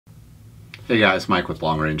Hey guys, Mike with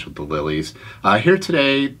Long Range with the Lilies. Here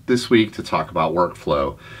today, this week, to talk about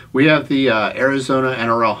workflow. We have the Arizona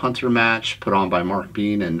NRL Hunter match put on by Mark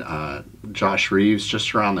Bean and Josh Reeves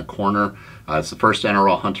just around the corner. It's the first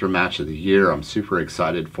NRL Hunter match of the year. I'm super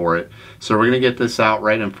excited for it. So we're going to get this out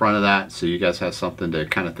right in front of that so you guys have something to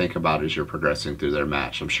kind of think about as you're progressing through their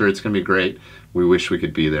match. I'm sure it's going to be great. We wish we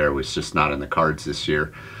could be there. It was just not in the cards this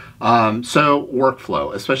year. So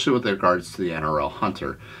workflow, especially with regards to the NRL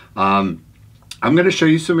Hunter. I'm going to show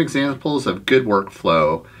you some examples of good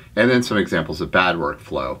workflow and then some examples of bad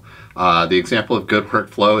workflow. The example of good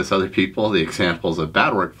workflow is other people. The examples of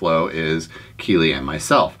bad workflow is Keely and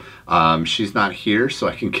myself. She's not here, so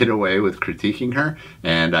I can get away with critiquing her,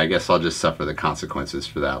 and I guess I'll just suffer the consequences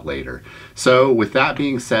for that later. So with that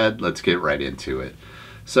being said, let's get right into it.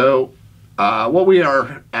 So what we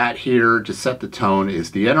are at here to set the tone is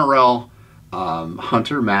the NRL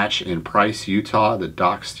Hunter match in Price, Utah, the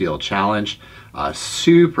Doc Steel Challenge.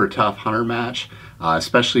 Super tough hunter match,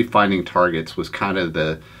 especially finding targets was kind of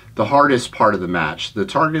the hardest part of the match. The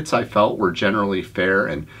targets I felt were generally fair,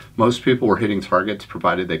 and most people were hitting targets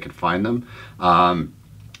provided they could find them.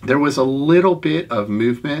 There was a little bit of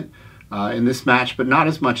movement in this match, but not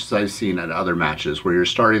as much as I've seen at other matches where you're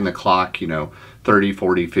starting the clock, 30,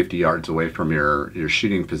 40, 50 yards away from your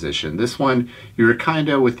shooting position. This one, you were kind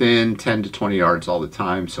of within 10 to 20 yards all the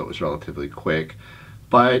time, so it was relatively quick,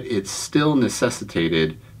 but it still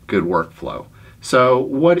necessitated good workflow. So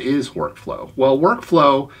what is workflow? Well,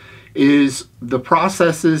 workflow is the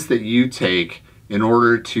processes that you take in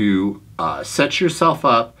order to set yourself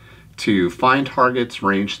up to find targets,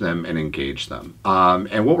 range them, and engage them.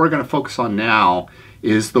 And what we're going to focus on now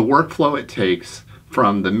is the workflow it takes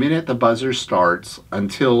from the minute the buzzer starts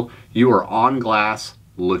until you are on glass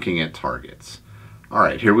looking at targets. All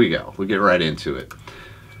right, here we go. We'll get right into it.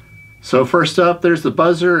 So first up, there's the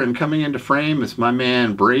buzzer, and coming into frame is my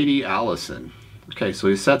man Brady Allison. Okay, so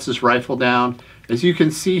he sets his rifle down. As you can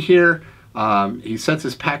see here, he sets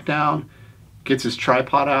his pack down, gets his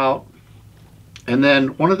tripod out, and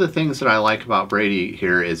then one of the things that I like about Brady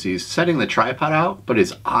here is he's setting the tripod out, but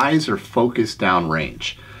his eyes are focused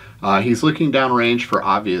downrange. He's looking downrange for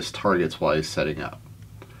obvious targets while he's setting up.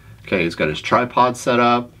 Okay, he's got his tripod set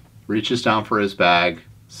up, reaches down for his bag,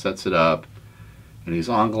 sets it up, and he's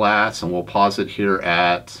on glass, and we'll pause it here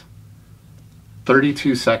at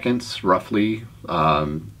 32 seconds roughly.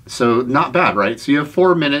 So not bad, right? So you have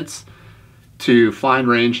 4 minutes to find,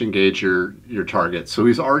 range, engage your target. So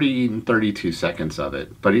he's already eaten 32 seconds of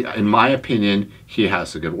it. But in my opinion, he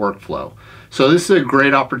has a good workflow. So this is a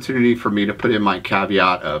great opportunity for me to put in my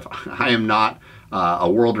caveat of I am not a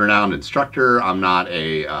world-renowned instructor. I'm not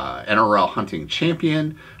a NRL hunting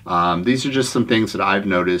champion. These are just some things that I've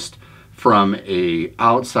noticed from a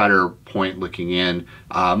outsider point looking in,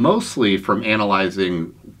 mostly from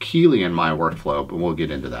analyzing Keely and my workflow, but we'll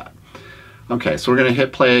get into that. Okay, so we're going to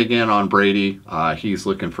hit play again on Brady. He's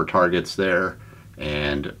looking for targets there,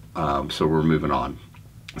 and so we're moving on.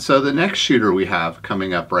 So the next shooter we have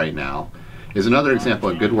coming up right now is another example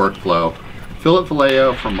of good workflow, Philip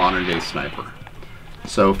Vallejo from Modern Day Sniper.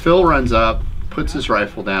 So Phil runs up, puts his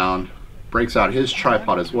rifle down, breaks out his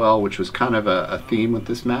tripod as well, which was kind of a theme with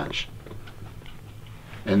this match.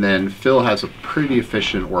 And then Phil has a pretty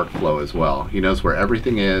efficient workflow as well. He knows where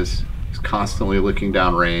everything is. He's constantly looking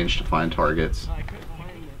down range to find targets.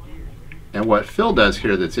 And what Phil does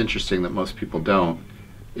here that's interesting that most people don't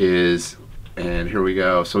is, and here we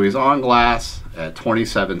go. So he's on glass at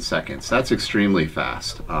 27 seconds. That's extremely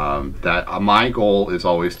fast. My goal is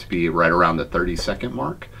always to be right around the 30-second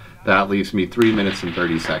mark. That leaves me 3 minutes and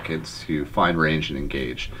 30 seconds to find, range, and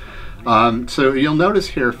engage. So you'll notice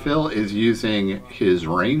here Phil is using his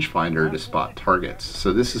rangefinder to spot targets.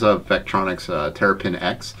 So this is a Vectronics Terrapin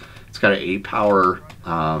X. It's got an 8-power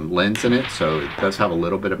lens in it, so it does have a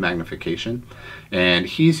little bit of magnification. And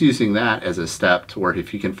he's using that as a step to where if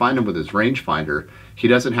he can find him with his rangefinder, he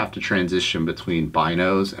doesn't have to transition between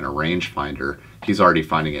binos and a rangefinder. He's already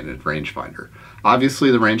finding it in a rangefinder. Obviously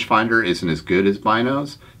the rangefinder isn't as good as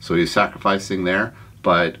binos, so he's sacrificing there.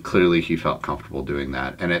 But clearly he felt comfortable doing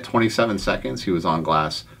that. And at 27 seconds, he was on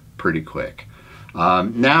glass pretty quick.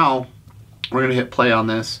 Now, we're going to hit play on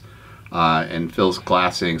this, and Phil's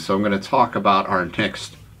glassing. So I'm going to talk about our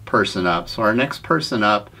next person up. So our next person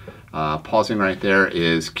up, pausing right there,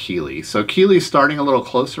 is Keely. So Keely's starting a little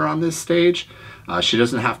closer on this stage. She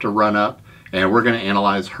doesn't have to run up, and we're going to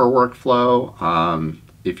analyze her workflow.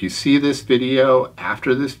 If you see this video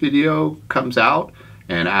after this video comes out,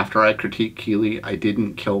 and after I critique Keely, I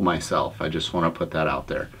didn't kill myself. I just want to put that out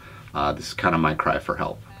there. This is kind of my cry for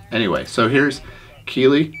help. Anyway, so here's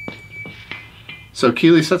Keely. So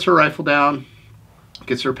Keely sets her rifle down,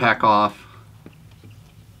 gets her pack off,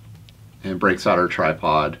 and breaks out her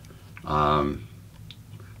tripod.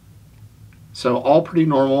 So all pretty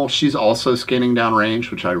normal. She's also scanning down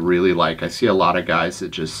range, which I really like. I see a lot of guys that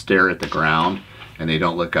just stare at the ground and they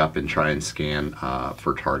don't look up and try and scan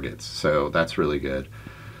for targets. So that's really good.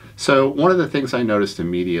 So one of the things I noticed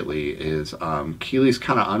immediately is Keely's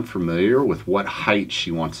kind of unfamiliar with what height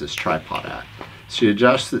she wants this tripod at. She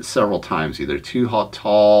adjusts it several times, either too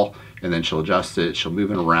tall, and then she'll adjust it, she'll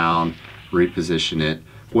move it around, reposition it.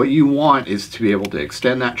 What you want is to be able to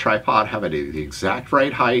extend that tripod, have it at the exact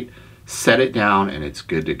right height, set it down, and it's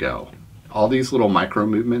good to go. All these little micro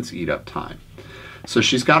movements eat up time. So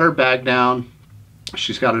she's got her bag down,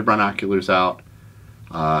 she's got her binoculars out,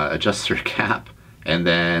 adjusts her cap, and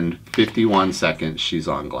then 51 seconds she's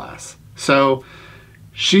on glass. So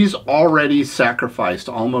she's already sacrificed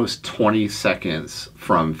almost 20 seconds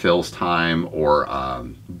from Phil's time or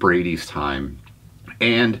Brady's time.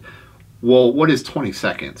 And well, what is 20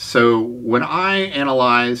 seconds? So when I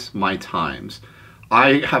analyze my times,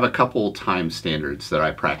 I have a couple time standards that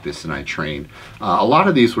I practice and I train. A lot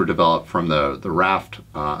of these were developed from the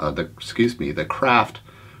Craft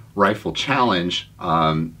Rifle Challenge.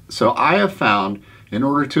 So I have found in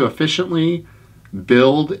order to efficiently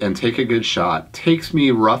build and take a good shot takes me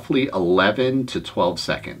roughly 11 to 12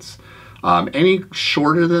 seconds. Any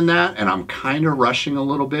shorter than that, and I'm kind of rushing a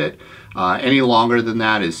little bit, any longer than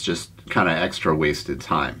that is just kind of extra wasted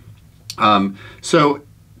time. So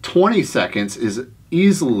 20 seconds is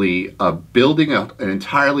easily building an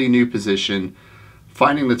entirely new position,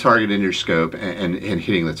 finding the target in your scope, and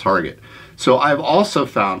hitting the target. So I've also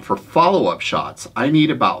found for follow-up shots, I need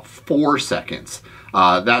about 4 seconds.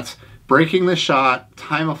 That's breaking the shot,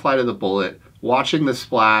 time of flight of the bullet, watching the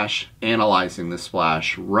splash, analyzing the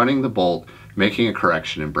splash, running the bolt, making a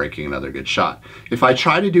correction, and breaking another good shot. If I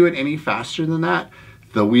try to do it any faster than that,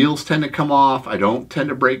 the wheels tend to come off, I don't tend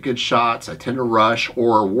to break good shots, I tend to rush,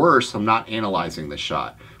 or worse, I'm not analyzing the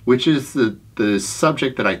shot, which is the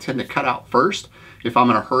subject that I tend to cut out first. If I'm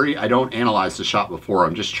in a hurry, I don't analyze the shot before,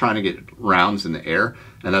 I'm just trying to get rounds in the air,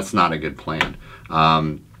 and that's not a good plan.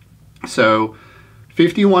 So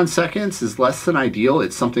 51 seconds is less than ideal.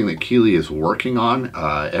 It's something that Keely is working on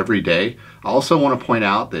every day. I also want to point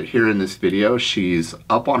out that here in this video, she's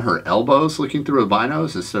up on her elbows looking through the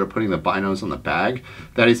binos instead of putting the binos on the bag.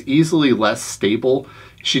 That is easily less stable.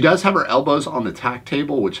 She does have her elbows on the tack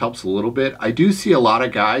table, which helps a little bit. I do see a lot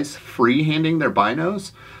of guys free-handing their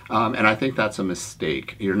binos, and I think that's a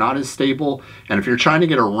mistake. You're not as stable, and if you're trying to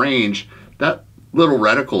get a range, that little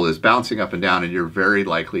reticle is bouncing up and down, and you're very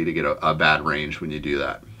likely to get a bad range when you do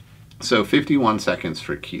that. So 51 seconds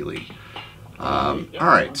for Keely. All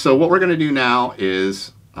right, so what we're going to do now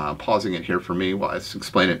is, pausing it here for me while I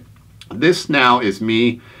explain it. This now is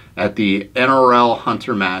me at the NRL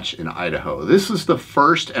Hunter match in Idaho. This is the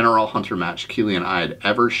first NRL Hunter match Keely and I had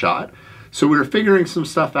ever shot. So we were figuring some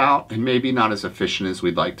stuff out, and maybe not as efficient as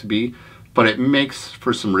we'd like to be, but it makes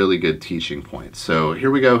for some really good teaching points. So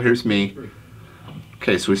here we go, here's me.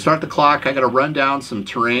 Okay, so we start the clock. I got to run down some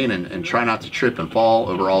terrain and try not to trip and fall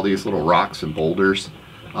over all these little rocks and boulders.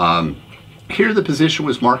 Here the position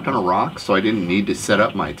was marked on a rock, so I didn't need to set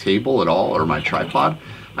up my table at all or my tripod.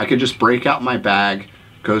 I could just break out my bag,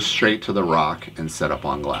 go straight to the rock, and set up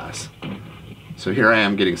on glass. So here I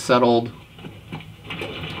am getting settled,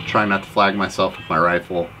 trying not to flag myself with my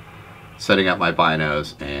rifle, setting up my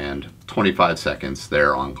binos, and 25 seconds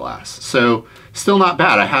there on glass. So still not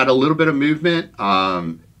bad. I had a little bit of movement.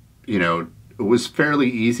 You know, it was fairly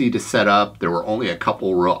easy to set up. There were only a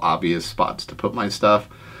couple real obvious spots to put my stuff.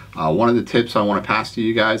 One of the tips I want to pass to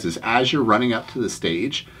you guys is as you're running up to the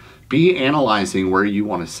stage, be analyzing where you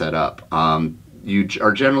want to set up. You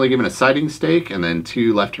are generally given a sighting stake and then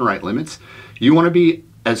 2 left and right limits. You want to be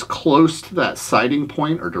as close to that sighting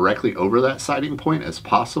point or directly over that sighting point as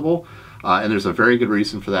possible. And there's a very good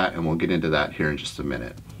reason for that, and we'll get into that here in just a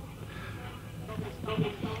minute.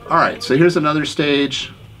 All right, so here's another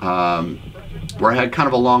stage where I had kind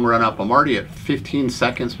of a long run up. I'm already at 15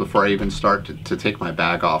 seconds before I even start to take my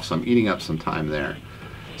bag off, so I'm eating up some time there.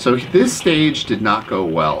 So this stage did not go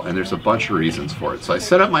well, and there's a bunch of reasons for it. So I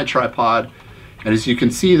set up my tripod, and as you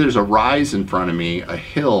can see, there's a rise in front of me, a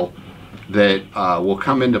hill that will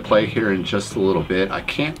come into play here in just a little bit. I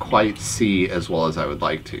can't quite see as well as I would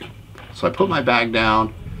like to. So I put my bag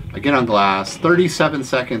down, I get on glass, 37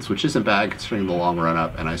 seconds, which isn't bad considering the long run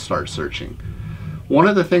up, and I start searching. One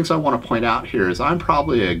of the things I want to point out here is I'm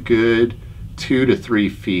probably a good 2 to 3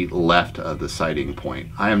 feet left of the sighting point.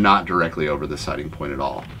 I am not directly over the sighting point at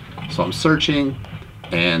all. So I'm searching,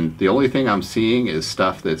 and the only thing I'm seeing is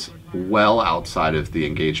stuff that's well outside of the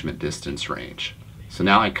engagement distance range. So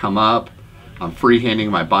now I come up, I'm freehanding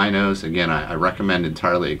my binos. Again, I recommend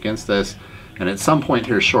entirely against this. And at some point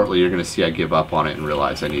here shortly, you're going to see I give up on it and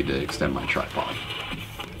realize I need to extend my tripod.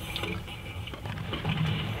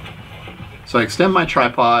 So I extend my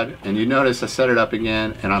tripod, and you notice I set it up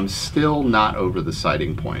again, and I'm still not over the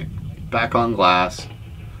sighting point. Back on glass.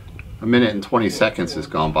 1 minute and 20 seconds has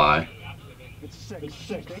gone by.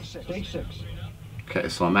 Okay,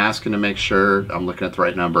 so I'm asking to make sure I'm looking at the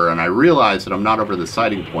right number, and I realize that I'm not over the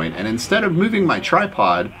sighting point, and instead of moving my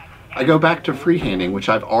tripod, I go back to freehanding, which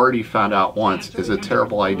I've already found out once is a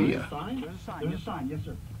terrible idea.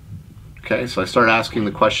 Okay, so I start asking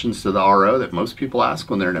the questions to the RO that most people ask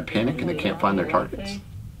when they're in a panic and they can't find their targets.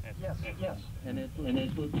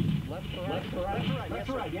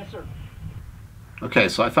 Okay,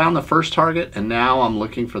 so I found the first target, and now I'm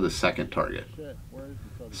looking for the second target.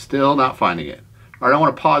 Still not finding it. All right, I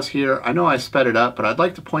want to pause here. I know I sped it up, but I'd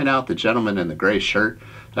like to point out the gentleman in the gray shirt.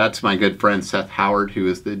 That's my good friend Seth Howard, who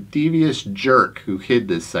is the devious jerk who hid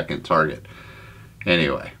this second target.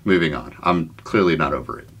 Anyway, moving on. I'm clearly not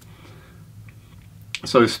over it.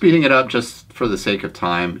 So speeding it up just for the sake of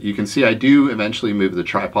time, you can see I do eventually move the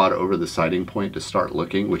tripod over the sighting point to start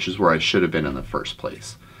looking, which is where I should have been in the first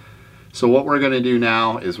place. So what we're going to do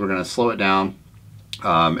now is we're going to slow it down,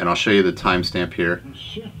 and I'll show you the timestamp here.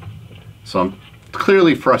 So I'm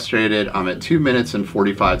clearly frustrated. I'm at 2 minutes and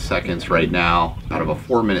 45 seconds right now out of a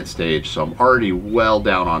 4-minute stage, so I'm already well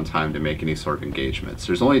down on time to make any sort of engagements.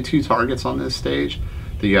 There's only 2 targets on this stage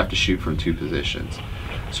that you have to shoot from 2 positions.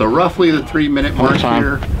 So roughly the 3-minute mark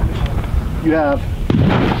here. You have.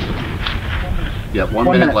 Yep, 1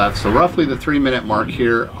 minute left. So roughly the 3-minute mark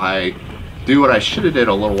here, I do what I should have did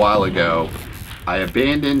a little while ago. I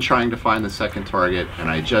abandon trying to find the second target, and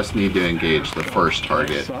I just need to engage the first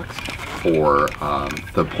target for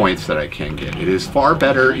the points that I can get. It is far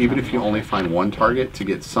better, even if you only find 1 target, to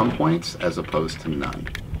get some points as opposed to none.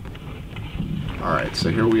 All right, so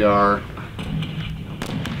here we are.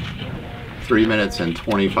 3 minutes and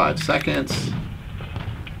 25 seconds.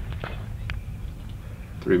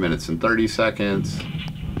 3 minutes and 30 seconds.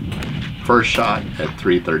 First shot at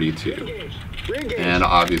 3:32. And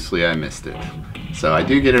obviously I missed it. So I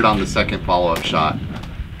do get it on the second follow-up shot,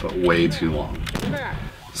 but way too long.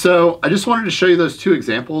 So I just wanted to show you those 2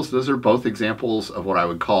 examples. Those are both examples of what I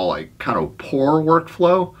would call like kind of poor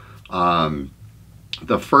workflow.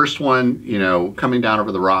 The first one, you know, coming down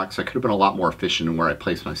over the rocks, I could have been a lot more efficient in where I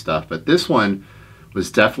placed my stuff, but this one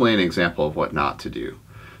was definitely an example of what not to do.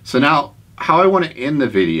 So now, how I want to end the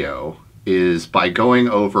video is by going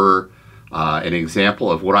over an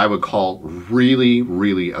example of what I would call really,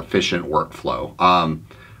 really efficient workflow.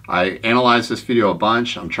 I analyzed this video a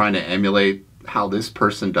bunch. I'm trying to emulate how this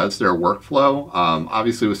person does their workflow,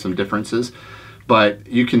 obviously with some differences, but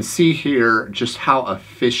you can see here just how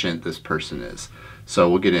efficient this person is. So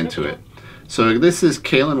we'll get into it. So this is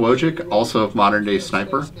Kalen Wojcik, also of Modern Day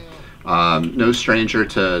Sniper. No stranger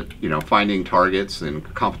to, you know, finding targets and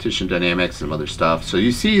competition dynamics and other stuff. So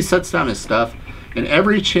you see he sets down his stuff, and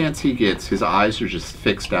every chance he gets, his eyes are just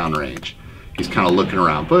fixed downrange. He's kind of looking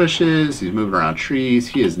around bushes, he's moving around trees.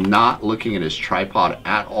 He is not looking at his tripod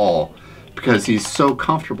at all because he's so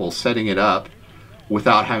comfortable setting it up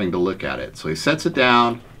without having to look at it. So he sets it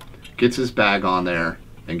down, gets his bag on there,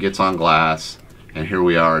 and gets on glass. And here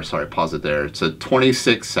we are, sorry, pause it there. It's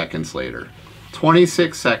 26 seconds later.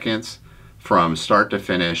 26 seconds from start to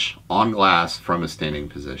finish on glass from a standing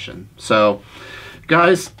position. So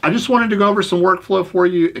guys, I just wanted to go over some workflow for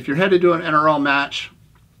you. If you're headed to an NRL match,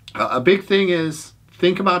 a big thing is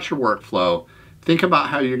think about your workflow. Think about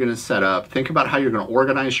how you're gonna set up. Think about how you're gonna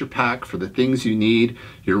organize your pack for the things you need,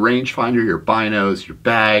 your rangefinder, your binos, your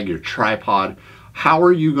bag, your tripod. How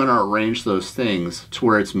are you gonna arrange those things to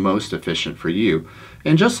where it's most efficient for you?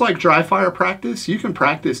 And just like dry fire practice, you can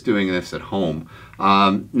practice doing this at home.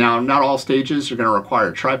 Now, not all stages are gonna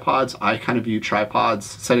require tripods. I kind of view tripods,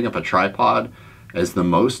 setting up a tripod as the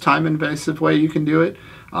most time invasive way you can do it.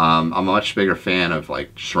 I'm a much bigger fan of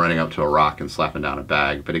like just running up to a rock and slapping down a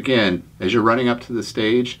bag. But again, as you're running up to the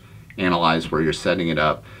stage, analyze where you're setting it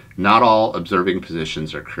up. Not all observing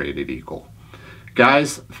positions are created equal.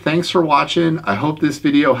 Guys, thanks for watching. I hope this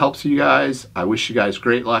video helps you guys. I wish you guys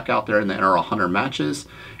great luck out there in the NRL Hunter matches.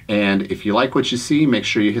 And if you like what you see, make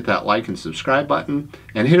sure you hit that like and subscribe button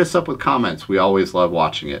and hit us up with comments. We always love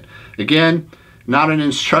watching it. Again, not an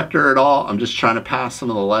instructor at all. I'm just trying to pass some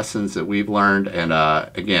of the lessons that we've learned. And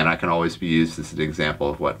again, I can always be used as an example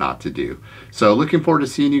of what not to do. So looking forward to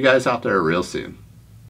seeing you guys out there real soon.